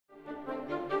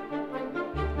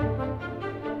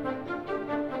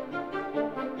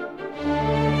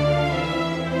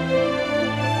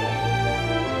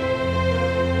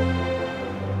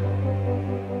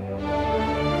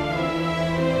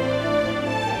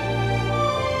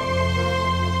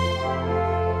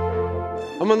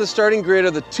I'm on the starting grid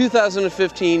of the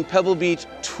 2015 Pebble Beach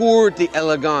Tour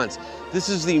d'Elegance. This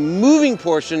is the moving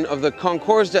portion of the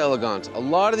Concours d'Elegance. A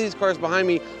lot of these cars behind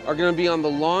me are going to be on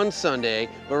the lawn Sunday,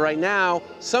 but right now,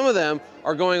 some of them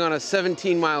are going on a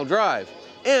 17-mile drive.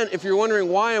 And if you're wondering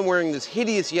why I'm wearing this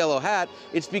hideous yellow hat,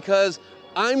 it's because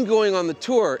I'm going on the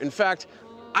tour. In fact,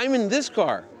 I'm in this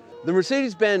car. The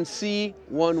Mercedes-Benz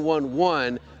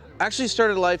C111 actually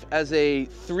started life as a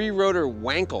 3-rotor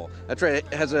Wankel. That's right,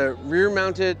 it has a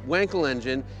rear-mounted Wankel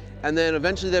engine, and then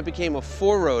eventually that became a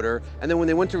 4-rotor. And then when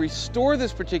they went to restore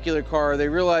this particular car, they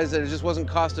realized that it just wasn't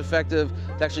cost-effective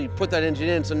to actually put that engine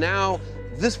in. So now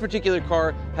this particular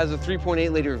car has a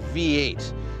 3.8-liter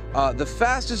V8. The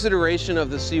fastest iteration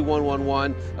of the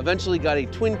C111 eventually got a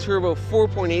twin-turbo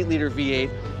 4.8-liter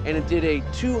V8, and it did a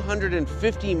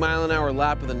 250-mile-an-hour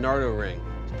lap of the Nardo ring.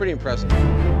 It's pretty impressive.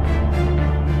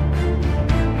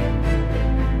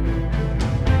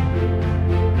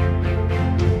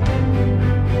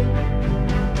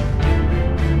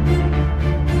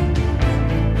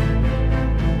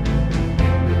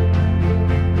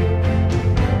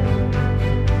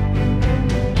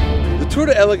 The Tour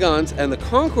d'Elegance and the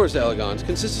Concours d'Elegance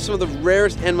consist of some of the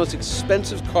rarest and most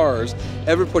expensive cars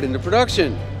ever put into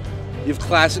production. You have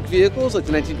classic vehicles like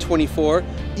the 1924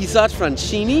 Isat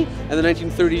Francini and the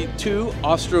 1932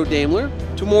 Austro Daimler,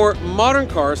 to more modern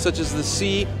cars such as the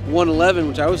C111,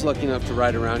 which I was lucky enough to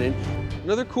ride around in.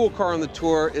 Another cool car on the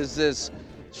tour is this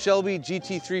Shelby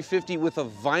GT350 with a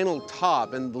vinyl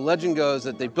top, and the legend goes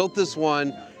that they built this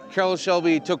one. Carroll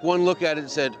Shelby took one look at it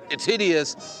and said, "It's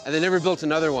hideous," and they never built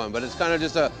another one, but it's kind of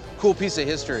just a cool piece of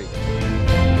history.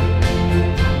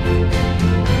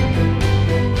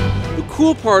 The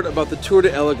cool part about the Tour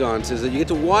d'Elegance is that you get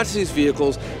to watch these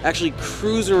vehicles actually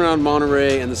cruise around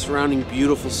Monterey and the surrounding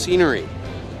beautiful scenery.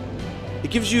 It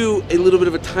gives you a little bit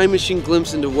of a time machine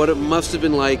glimpse into what it must have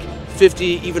been like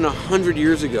 50, even 100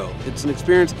 years ago. It's an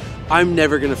experience I'm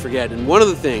never going to forget, and one of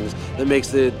the things that makes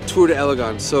the Tour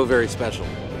d'Elegance so very special.